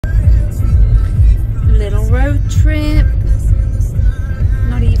road trip.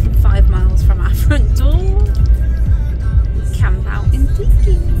 Not even 5 miles from our front door. Camp out in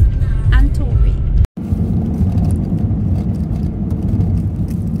Tykie and Tory.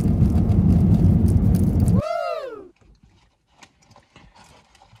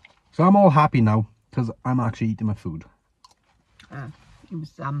 So I'm all happy now because I'm actually eating my food. He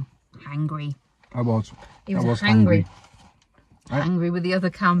was hangry. I was. He was hungry. Angry with the other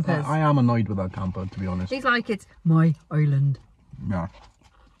campers. I am annoyed with that camper, to be honest. He's like, it's my island. Yeah.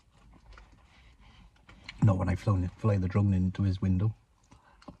 Not when I fly the drone into his window.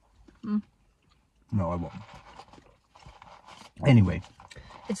 No, I won't. Anyway.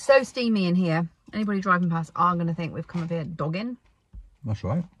 It's so steamy in here. Anybody driving past are going to think we've come up here dogging. That's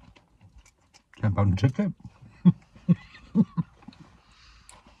right. £10 and chip trip.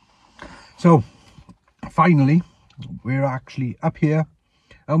 So, finally, we're actually up here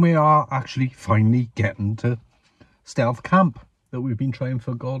and we are actually finally getting to stealth camp that we've been trying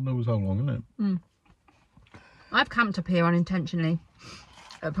for God knows how long, isn't it? I've camped up here unintentionally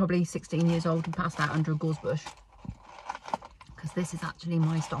at probably 16 years old and passed out under a gorse bush because this is actually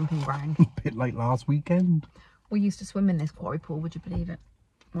my stomping ground. A bit like last weekend. We used to swim in this quarry pool, would you believe it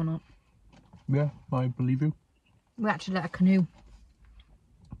or not? Yeah, I believe you. We actually let a canoe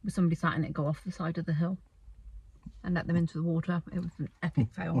with somebody sat in it go off the side of the hill and let them into the water. It was an epic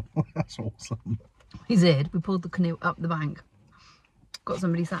fail. That's awesome. We did. We pulled the canoe up the bank, got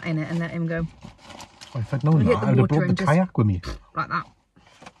somebody sat in it and let him go. If I'd known that, I would have brought the kayak with me. Like that.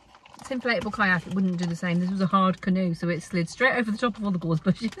 It's inflatable kayak, it wouldn't do the same. This was a hard canoe, so it slid straight over the top of all the gorse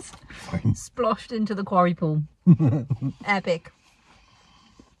bushes. Fine. Sploshed into the quarry pool. Epic.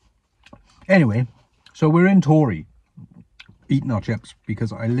 Anyway, so we're in Tory eating our chips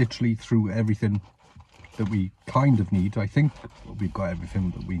because I literally threw everything that we kind of need. I think we've got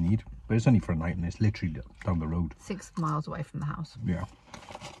everything that we need, but it's only for a night and it's literally down the road. 6 miles away from the house. Yeah.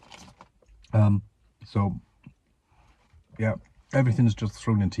 So, yeah, everything's just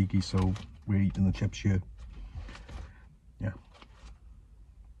thrown in Tykie, so we're eating the chips here. Yeah.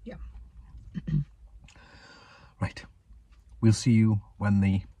 Yeah. Right. We'll see you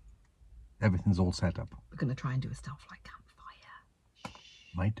when everything's all set up. We're going to try and do a stealth like campfire.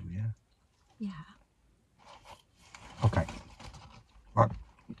 Might do, yeah. Yeah. Okay. Right.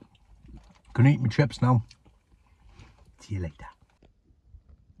 Gonna eat my chips now. See you later.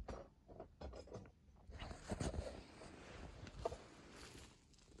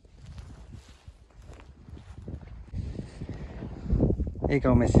 Here you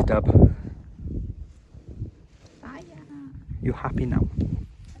go, Mrs. Dub. Bye. You happy now?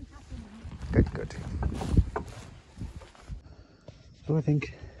 I'm happy now. Good, good. So I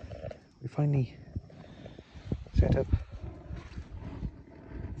think we finally set up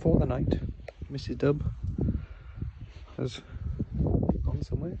for the night. Mrs. Dub has gone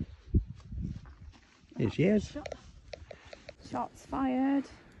somewhere. Here she is. Shots fired.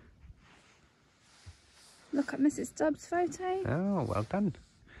 Look at Mrs. Stubbs' photo. Oh, well done.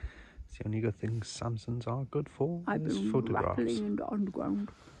 It's the only good thing Samsons are good for. I've been photographs. rappelling in the underground.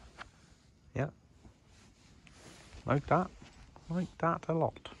 Yeah. Like that a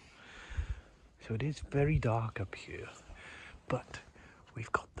lot. So it is very dark up here, but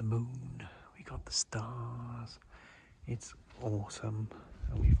we've got the moon, we got the stars. It's awesome,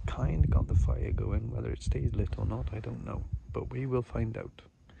 and we've kind of got the fire going. Whether it stays lit or not, I don't know, but we will find out.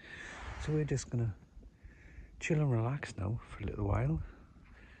 So we're just gonna chill and relax now for a little while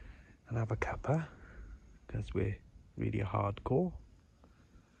and have a cuppa because we're really hardcore,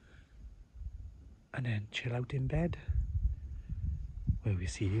 and then chill out in bed where we'll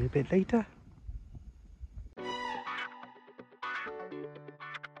see you a bit later.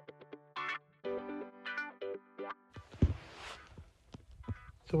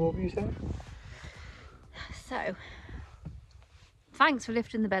 So what were you saying? So, thanks for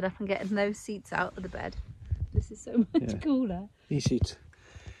lifting the bed up and getting those seats out of the bed. This is so much cooler. These seats.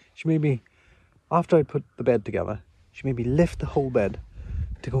 She made me, after I put the bed together, she made me lift the whole bed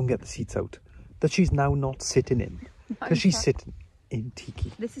to go and get the seats out that she's now not sitting in. Because she's sitting in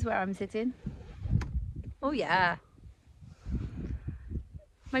Tykie. This is where I'm sitting. Oh yeah.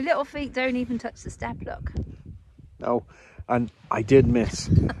 My little feet don't even touch the step, look. No, and I did miss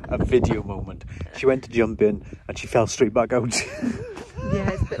a video moment. She went to jump in and she fell straight back out. Yeah,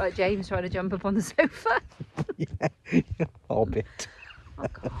 it's a bit like James trying to jump up on the sofa. Yeah, a bit. Oh,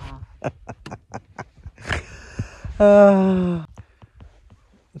 God.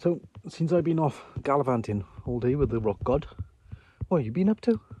 So, since I've been off gallivanting all day with the rock god, what have you been up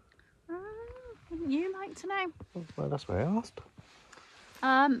to? Wouldn't you like to know? Well, that's why I asked.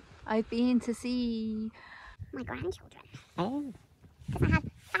 I've been to see my grandchildren. Oh. Because I had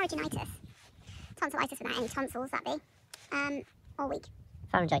pharyngitis. Tonsillitis without any tonsils, that be. All week.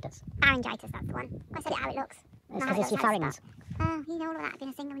 Pharyngitis. Pharyngitis, that's the one. I said it how it looks. It's Not because how it's your looks, pharynx. but, you know all of that,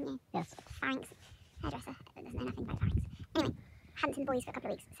 being a singer, wouldn't you? Yes. Pharynx. Hairdresser. Doesn't know nothing about pharynx. Anyway, hadn't seen the boys for a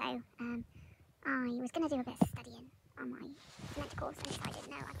couple of weeks, so I was going to do a bit of studying on my cement course and decided,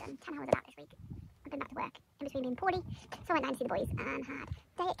 no, I've done 10 hours of that this week. I've been back to work in between being poorly, so I went down to see the boys and had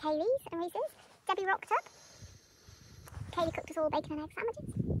day at Kaylee's and Reese's. Debbie rocked up. Kaylee cooked us all bacon and egg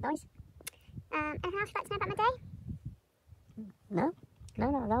sandwiches. Nice. Anything else you'd like to know about my day? No,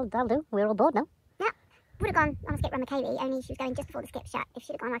 that'll do. We're all bored now. No. Would have gone on a skip run with Kaylee, only she was going just before the skip shut. If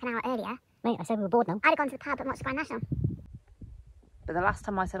she'd have gone like an hour earlier, Mate, I said we were bored now. I'd have gone to the pub and watched the Grand National. But the last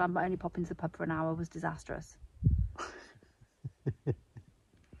time I said I'm only popping to the pub for an hour was disastrous.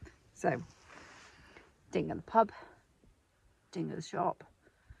 So, ding at the pub, ding at the shop.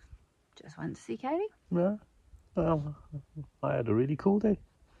 Just went to see Kaylee. Yeah. Well, I had a really cool day.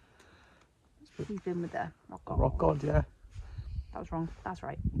 He's been with the rock god. Rock god, yeah. That was wrong. That's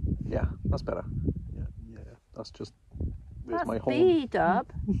right. Yeah, that's better. Yeah. That's just where's That's my home? B-dub.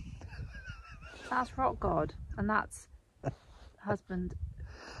 That's rock god, and that's husband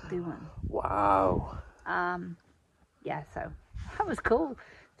doing. Wow. Yeah. So that was cool.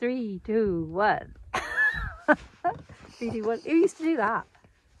 3, 2, 1. 3, 2, 1. Who used to do that?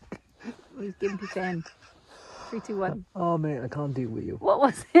 It was Gimpy Finn. 3, 2, 1. Oh mate, I can't deal with you. What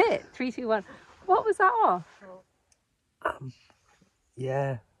was it? 3, 2, 1. What was that off?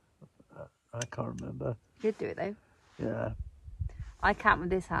 Yeah. I can't remember. You'd do it though. Yeah. I can't with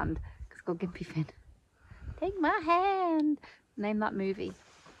this hand because it's got Gimpy Finn. Take my hand. Name that movie.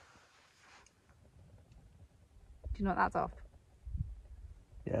 Do you know what that's off?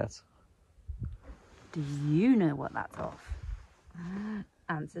 Yes. Do you know what that's off?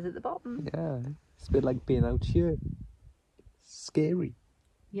 Answers at the bottom. Yeah. It's a bit like being out here. Scary.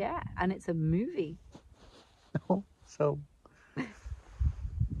 Yeah, and it's a movie. So.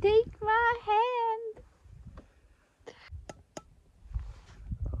 Take my hand.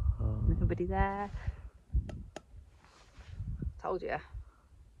 Nobody there. Told you.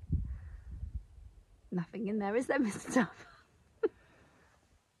 Nothing in there, is there, Mr. Duff?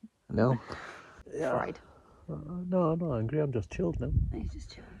 No. Yeah. Fried. No, I'm not angry. I'm just chilled now. He's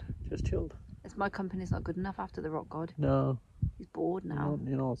just chilled. Just chilled. It's my company's not good enough after the rock god. No. He's bored now.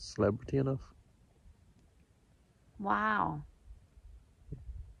 You're not celebrity enough. Wow.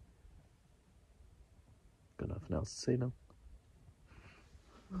 Got nothing else to say now.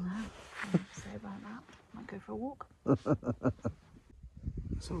 No, nothing to say about that. Might go for a walk.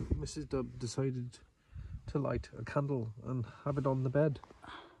 So Mrs. Dubb decided to light a candle and have it on the bed.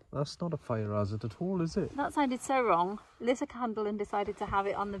 That's not a fire hazard at all, is it? That sounded so wrong. Lit a candle and decided to have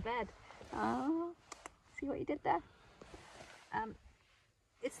it on the bed. Oh, see what you did there?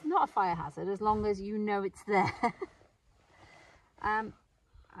 It's not a fire hazard as long as you know it's there. And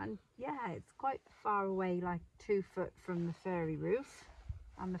yeah, it's quite far away, like 2 foot from the furry roof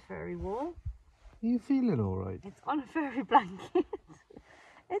and the furry wall. Are you feeling all right? It's on a furry blanket.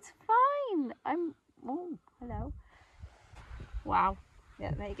 It's fine. Oh, hello. Wow.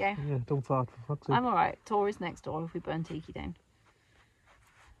 Yeah, there you go. Yeah, don't fart for fuck's sake. I'm alright. Tori's next door if we burn Tykie down.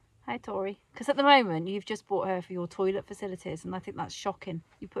 Hi, Tori. Because at the moment, you've just bought her for your toilet facilities, and I think that's shocking.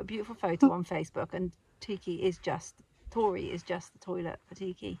 You put a beautiful photo on Facebook, and Tori is just the toilet for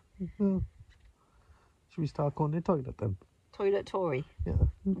Tykie. Mm-hmm. Should we start calling it toilet then? Toilet Tori. Yeah.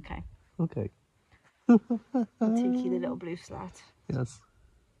 Okay. Okay. Tykie, the little blue slut. Yes.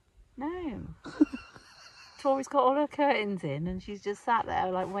 No. Tori's got all her curtains in, and she's just sat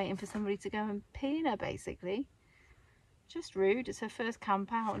there, like, waiting for somebody to go and pee in her, basically. Just rude. It's her first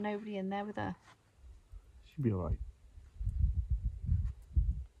camp out and nobody in there with her. She'll be alright.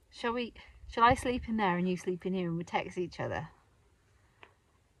 Shall I sleep in there and you sleep in here and we text each other?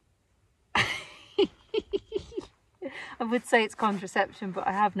 I would say it's contraception, but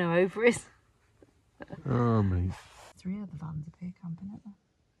I have no ovaries. Oh, mate. 3 other vans up here camping, aren't there?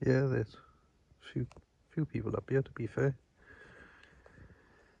 Yeah, there's a few people up here, to be fair.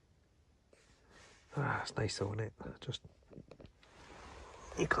 It's nice though, isn't it? Just,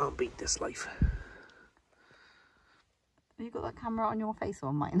 you can't beat this life. Have you got that camera on your face or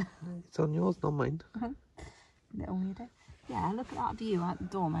on mine? It's on yours, not mine. Little weirdo. Yeah, look at that view out the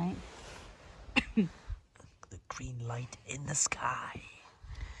door, mate. The green light in the sky.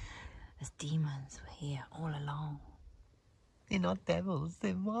 Those demons were here all along. They're not devils,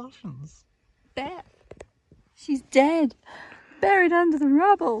 they're Martians. There. She's dead. Buried under the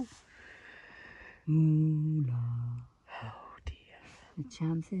rubble. Ooh la. Oh dear. The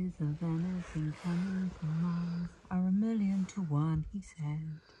chances of anything coming from Mars are 1,000,000 to 1, he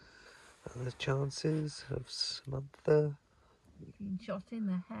said. And the chances of Samantha Being shot in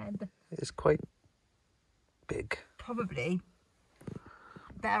the head. is quite big. Probably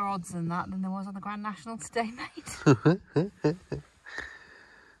better odds than that than there was on the Grand National today, mate.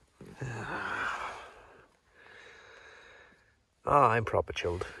 I'm proper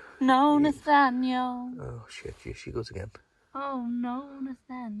chilled. No, Nathaniel. Oh shit, here she goes again. Oh no,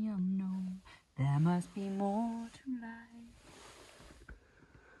 Nathaniel, no. There must be more to life.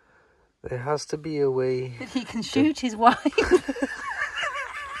 There has to be a way. That he can shoot his wife.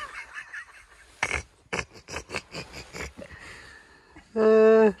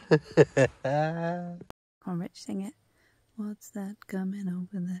 Come on, Rich, sing it. What's that coming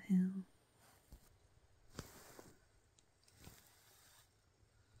over the hill?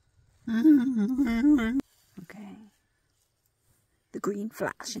 Okay. The green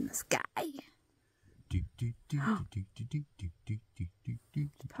flash in the sky.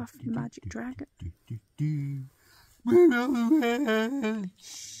 Puff the magic dragon. What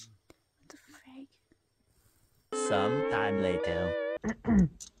the frig? Sometime later.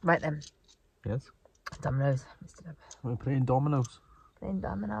 Right then. Yes? Dominoes, Mr. Dub. We're playing dominoes. Playing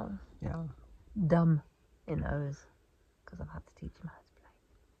dominoes. Yeah. Dumb in O's. Because I've had to teach him how to play.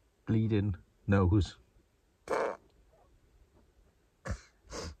 Bleeding nose.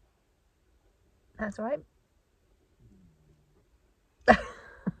 That's right.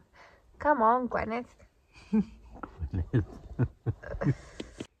 Come on, Gwyneth.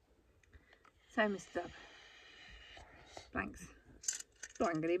 So, Mr. Dub. Blanks.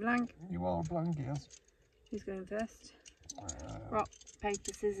 Blankety blank. You are blank, yes. Who's going first? Rock,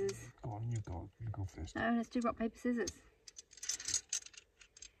 paper, scissors. Go on, you go first. No, let's do rock, paper, scissors.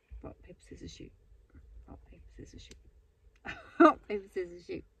 Rock, paper, scissors, shoot. Rock, paper, scissors, shoot. Rock, paper, scissors,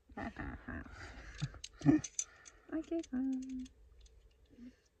 shoot. Okay, fine.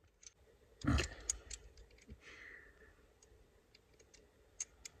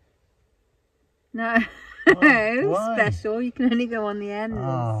 No, Why? special. You can only go on the ends.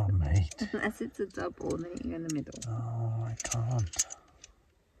 Oh, mate. Unless it's a double, then you can go in the middle. Oh, I can't.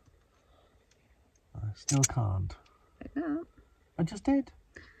 I still can't. Like that. I just did.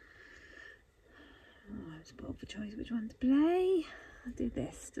 Oh, I was spoiled for choice which one to play. I'll do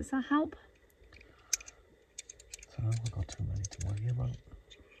this. Does that help? So I've got too many to worry about.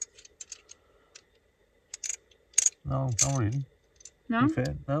 No, not really. No? You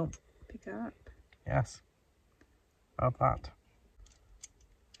fit? No. Pick it up. Yes. Have that.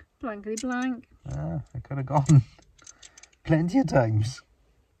 Blankety blank. I could have gone plenty of times.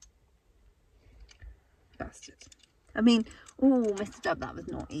 Bastard. I mean, oh, Mr. Dub, that was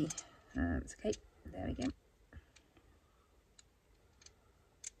naughty. It's okay. There we go.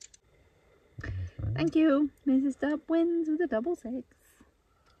 Thank you. Mrs. Dub wins with a double 6.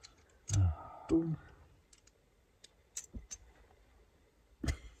 Boom.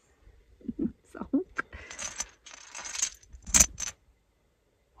 Sulk.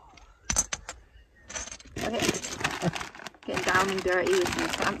 Okay. Getting down and dirty with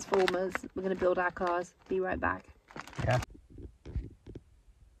these transformers. We're going to build our cars. Be right back. Yeah.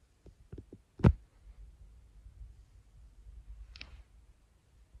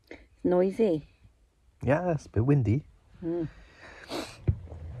 It's noisy. Yeah, it's a bit windy. Mm.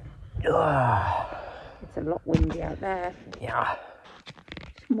 Ugh. It's a lot windy out there. Yeah.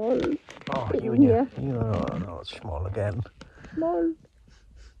 Small. Oh, Bit you and your, windier. you know, no, it's small again. Small.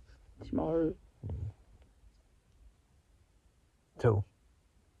 Small. So,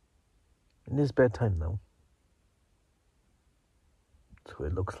 it is bedtime now. That's what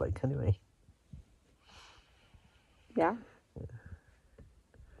it looks like anyway. Yeah.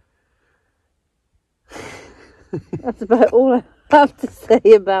 That's about all I have to say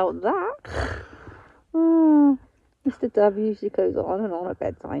about that. Mr. W usually goes on and on at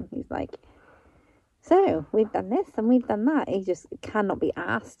bedtime. He's like, so, we've done this and we've done that. He just cannot be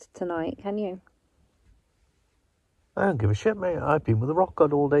asked tonight, can you? I don't give a shit, mate. I've been with the rock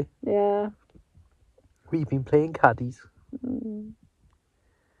god all day. Yeah. We've been playing caddies. Mm.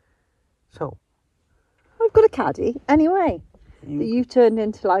 So, I've got a caddy anyway. you... You've turned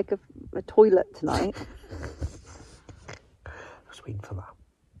into like a toilet tonight. I was waiting for that.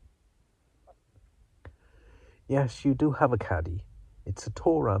 Yes, you do have a caddy. It's a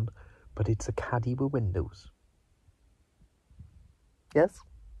Touran, but it's a caddy with windows. Yes?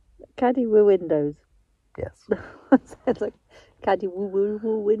 Caddy with windows. Yes. I said like caddy with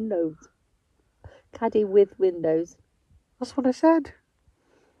windows. Caddy with windows. That's what I said.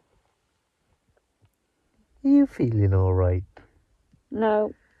 Are you feeling all right?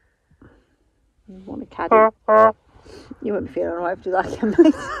 No. You want a caddy? You won't be feeling alright after that, can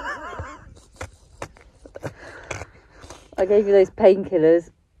you? I gave you those painkillers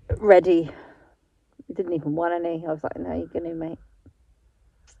ready. You didn't even want any. I was like, no, you're going to, mate.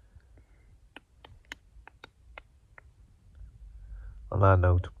 On that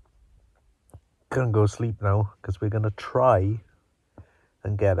note, gonna go sleep now because we're gonna try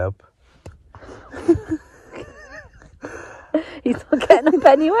and get up. He's not getting up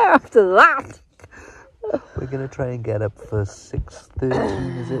anywhere after that. We're gonna try and get up for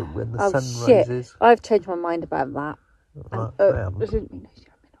 6:13. Is it when the sun Shit. rises? I've changed my mind about that. I I didn't mean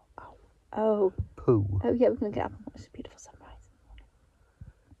to. Oh. Poo. Oh yeah, we're gonna get up and watch this beautiful sunrise.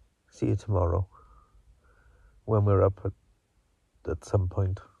 See you tomorrow when we're up at some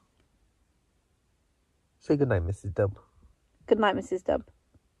point. Say goodnight, Mrs. Dub. Good night, Mrs. Dub.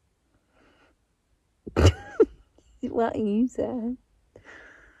 What you said.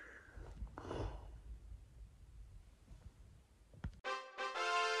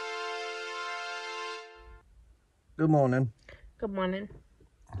 Good morning. Good morning.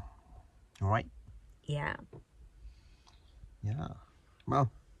 All right. Yeah. Yeah.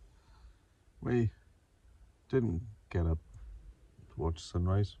 Well, we didn't get up to watch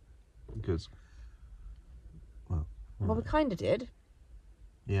sunrise because, well, Well, we kind of did.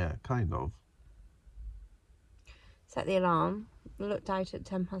 yeah, kind of. Set the alarm. Looked out at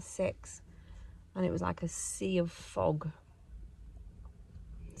 6:10, and it was like a sea of fog.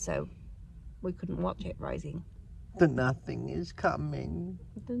 So we couldn't watch it rising. The nothing is coming.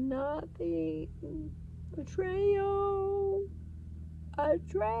 The nothing. Betrayal.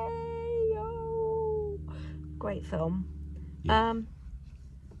 Betrayal. Great film. Yeah.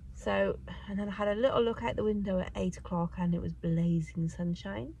 So, and then I had a little look out the window at 8 o'clock and it was blazing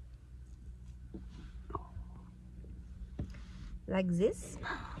sunshine. Like this.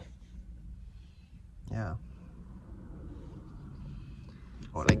 Yeah.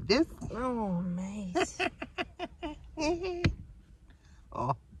 Or like this. Oh, mate.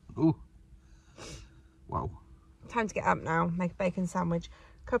 Oh, ooh. Wow. Time to get up now. Make a bacon sandwich.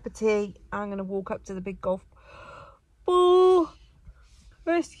 Cup of tea. I'm going to walk up to the big golf ball. Oh,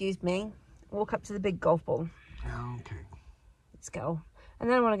 excuse me. Walk up to the big golf ball. Okay. Let's go. And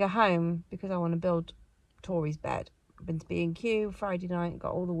then I want to go home because I want to build Tori's bed. I've been to B&Q Friday night.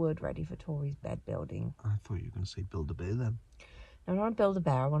 Got all the wood ready for Tori's bed building. I thought you were going to say build a bear then. I don't want to build a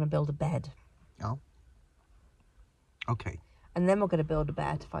bear. I want to build a bed. Oh. Okay. And then we're going to build a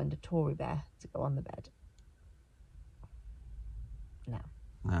bear to find a Tory bear to go on the bed. No.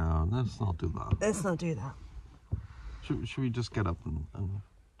 No, let's not do that. Let's not do that. Should we just get up and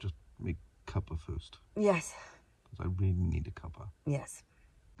just make cuppa first? Yes. Because I really need a cuppa. Yes.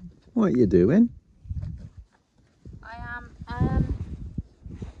 What are you doing? I am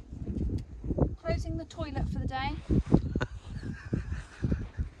closing the toilet for the day.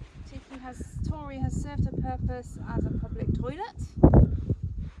 Tori has served her purpose as a public toilet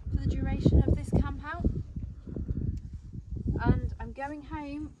for the duration of this camp out. And I'm going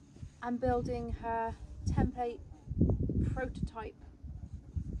home and building her template prototype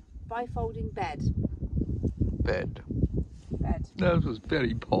bifolding bed. Bed. Bed. That was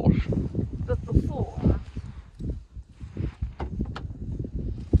very posh. But before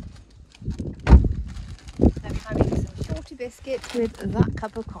I'm having some shorty biscuits with that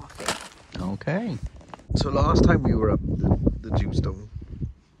cup of coffee. Okay. So last time we were up the Duhstone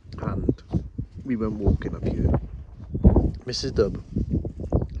and we went walking up here, Mrs. Dub,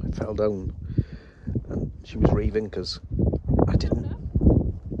 I fell down and she was raving because I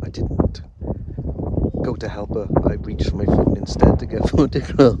didn't go to help her. I reached for my phone instead to get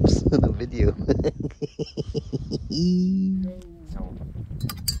photographs and a video. So,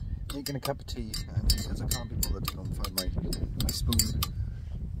 making a cup of tea because I can't be bothered to go and find my spoon.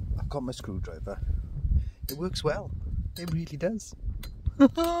 I've got my screwdriver. It works well. It really does.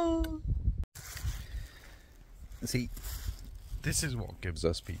 See, this is what gives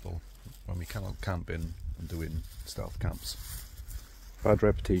us people when we come out camping and doing stealth camps. Bad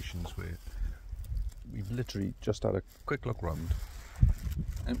reputations where we've literally just had a quick look round,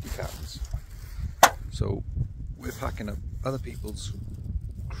 empty cans. So we're packing up other people's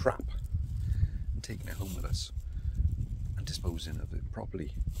crap and taking it home with us and disposing of it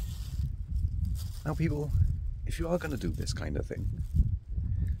properly. Now people, if you are going to do this kind of thing,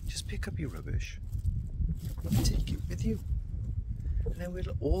 just pick up your rubbish and take it with you. And then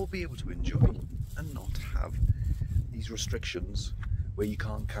we'll all be able to enjoy and not have these restrictions where you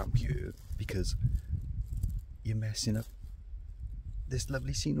can't camp here because you're messing up this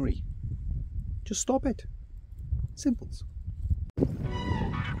lovely scenery. Just stop it. Simples.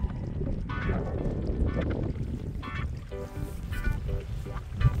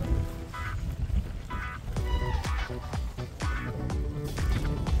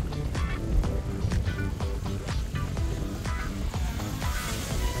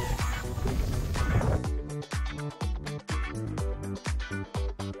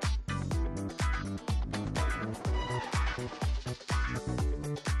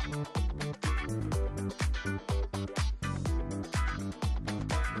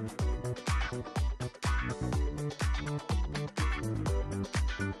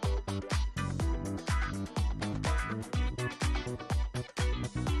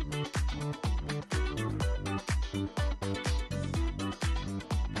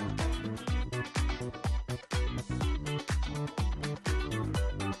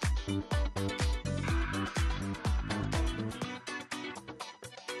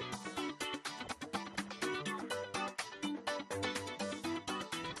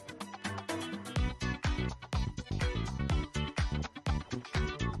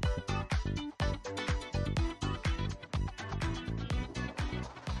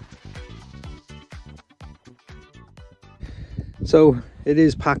 So it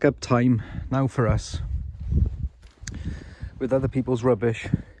is pack up time now for us, with other people's rubbish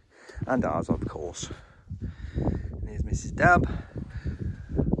and ours, of course. And here's Mrs. Dab.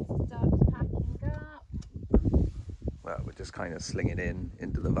 Dab's packing up. Well, we're just kind of slinging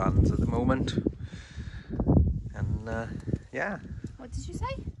into the vans at the moment. And yeah. What did you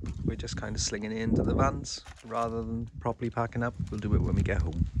say? We're just kind of slinging it into the vans rather than properly packing up. We'll do it when we get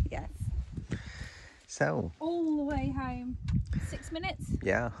home. Yes. So. All the way home. 6 minutes?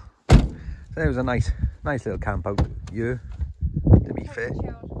 Yeah. So it was a nice little camp out here, to be fair.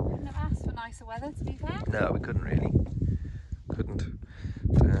 Couldn't have asked for nicer weather, to be fair. No, we couldn't really. Couldn't.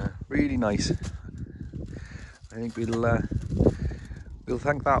 Really nice. I think we'll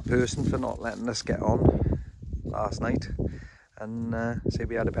thank that person for not letting us get on last night and say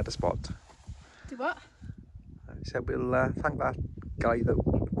we had a better spot. Do what? I said we'll thank that guy that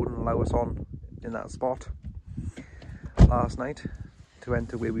wouldn't allow us on in that spot last night to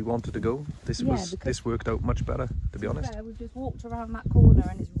enter where we wanted to go. This worked out much better, to be honest. We've just walked around that corner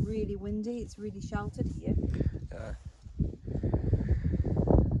and it's really windy. It's really sheltered here. Yeah.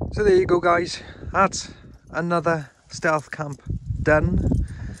 So there you go, guys. That's another stealth camp done.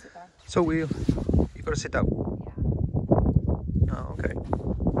 So you've got to sit down. Yeah. Oh, okay.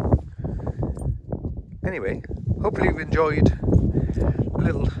 Anyway, hopefully you've enjoyed the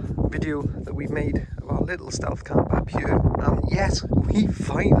little video that we've made of our little stealth camp up here. And yes, we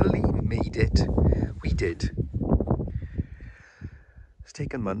finally made it. We did. It's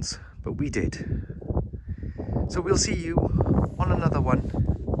taken months, but we did. So we'll see you on another one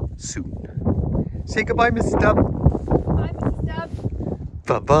soon. Say goodbye, Mrs. Dub. Bye, Mrs. Dub.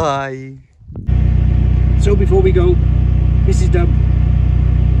 Bye-bye. So before we go, Mrs. Dub,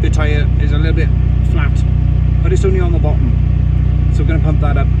 the tyre is a little bit flat, but it's only on the bottom. So we're going to pump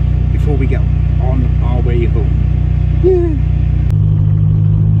that up before we get on our way home. Yeah.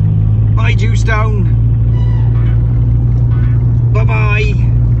 Bye, Duhstone. Bye-bye.